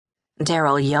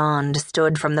Darryl yawned,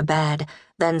 stood from the bed,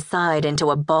 then sighed into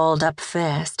a balled-up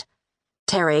fist.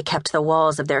 Terry kept the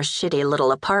walls of their shitty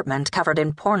little apartment covered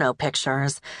in porno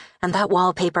pictures, and that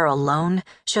wallpaper alone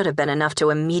should have been enough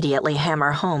to immediately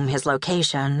hammer home his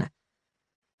location.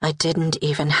 I didn't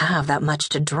even have that much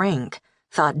to drink,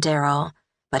 thought Darryl,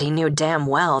 but he knew damn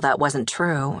well that wasn't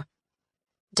true.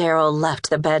 Darryl left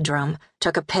the bedroom,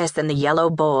 took a piss in the yellow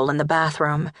bowl in the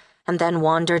bathroom, and then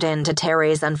wandered into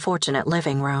Terry's unfortunate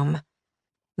living room.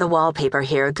 The wallpaper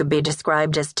here could be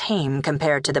described as tame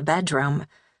compared to the bedroom,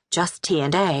 just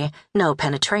T&A, no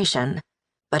penetration,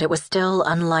 but it was still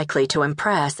unlikely to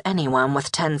impress anyone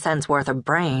with 10 cents worth of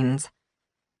brains.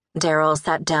 Darryl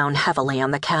sat down heavily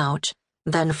on the couch,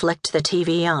 then flicked the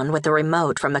TV on with the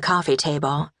remote from the coffee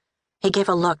table. He gave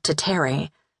a look to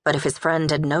Terry, but if his friend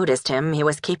had noticed him, he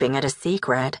was keeping it a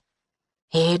secret.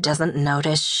 He doesn't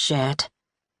notice shit.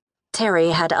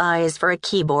 Terry had eyes for a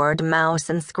keyboard, mouse,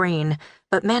 and screen,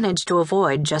 but managed to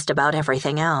avoid just about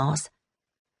everything else.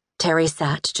 Terry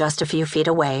sat just a few feet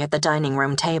away at the dining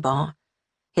room table.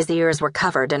 His ears were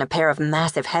covered in a pair of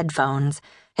massive headphones,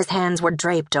 his hands were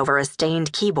draped over a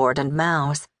stained keyboard and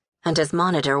mouse, and his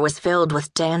monitor was filled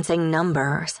with dancing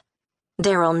numbers.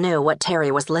 Darryl knew what Terry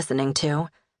was listening to,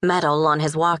 metal on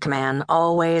his Walkman,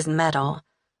 always metal,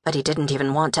 but he didn't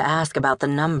even want to ask about the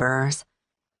numbers.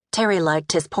 Terry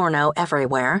liked his porno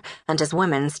everywhere and his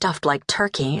women stuffed like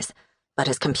turkeys, but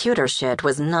his computer shit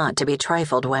was not to be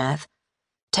trifled with.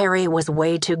 Terry was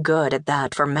way too good at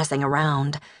that for messing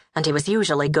around, and he was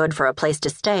usually good for a place to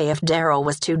stay if Darryl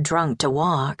was too drunk to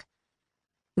walk.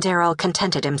 Darryl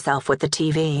contented himself with the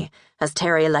TV, as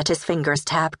Terry let his fingers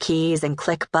tap keys and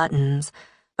click buttons,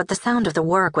 but the sound of the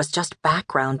work was just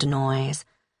background noise.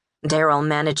 Darryl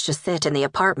managed to sit in the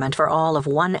apartment for all of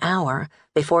 1 hour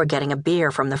before getting a beer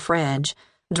from the fridge,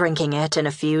 drinking it in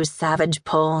a few savage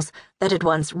pulls that had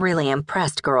once really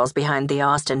impressed girls behind the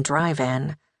Austin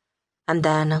drive-in, and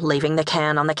then leaving the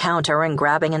can on the counter and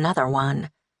grabbing another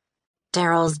one.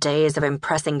 Darryl's days of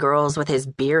impressing girls with his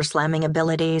beer-slamming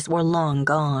abilities were long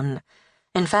gone.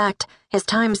 In fact, his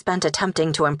time spent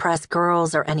attempting to impress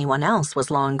girls or anyone else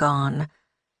was long gone.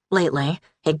 Lately,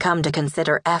 he'd come to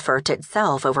consider effort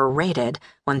itself overrated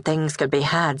when things could be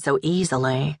had so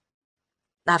easily.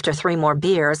 After 3 more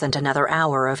beers and another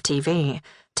hour of TV,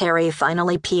 Terry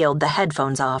finally peeled the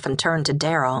headphones off and turned to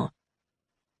Darryl.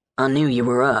 "I knew you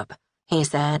were up," he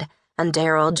said, and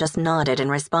Darryl just nodded in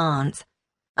response.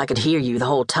 "I could hear you the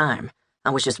whole time.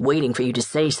 I was just waiting for you to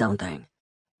say something."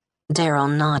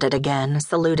 Darryl nodded again,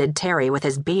 saluted Terry with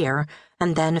his beer,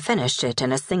 and then finished it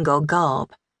in a single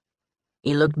gulp.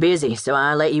 "You looked busy, so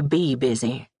I let you be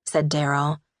busy," said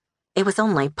Darryl. It was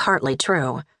only partly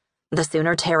true. The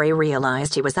sooner Terry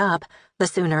realized he was up, the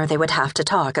sooner they would have to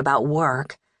talk about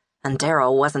work, and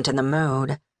Darryl wasn't in the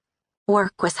mood.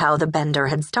 Work was how the bender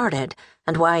had started,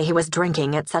 and why he was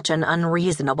drinking at such an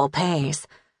unreasonable pace,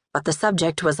 but the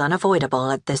subject was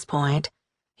unavoidable at this point.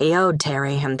 He owed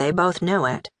Terry, and they both knew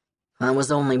it. "I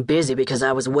was only busy because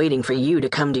I was waiting for you to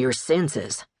come to your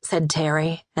senses," said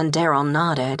Terry, and Darryl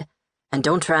nodded. "And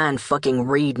don't try and fucking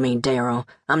read me, Darryl.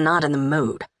 I'm not in the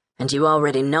mood, and you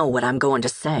already know what I'm going to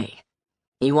say."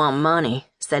 "You want money,"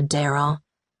 said Darryl.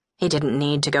 He didn't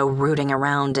need to go rooting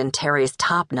around in Terry's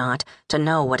top knot to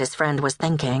know what his friend was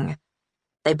thinking.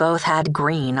 They both had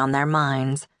green on their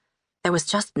minds. There was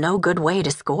just no good way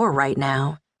to score right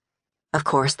now. Of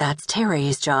course, that's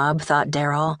Terry's job, thought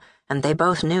Darryl, and they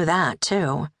both knew that,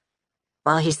 too.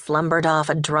 While he slumbered off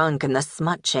a drunk in the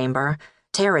smut chamber,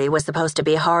 Terry was supposed to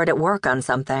be hard at work on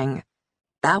something.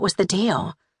 That was the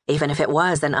deal, even if it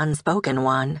was an unspoken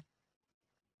one.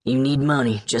 "You need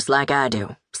money, just like I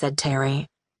do," said Terry.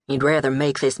 "You'd rather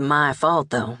make this my fault,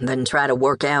 though, than try to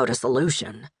work out a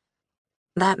solution."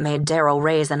 That made Darryl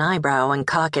raise an eyebrow and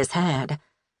cock his head.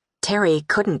 Terry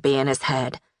couldn't be in his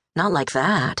head. Not like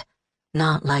that.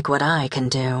 Not like what I can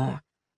do.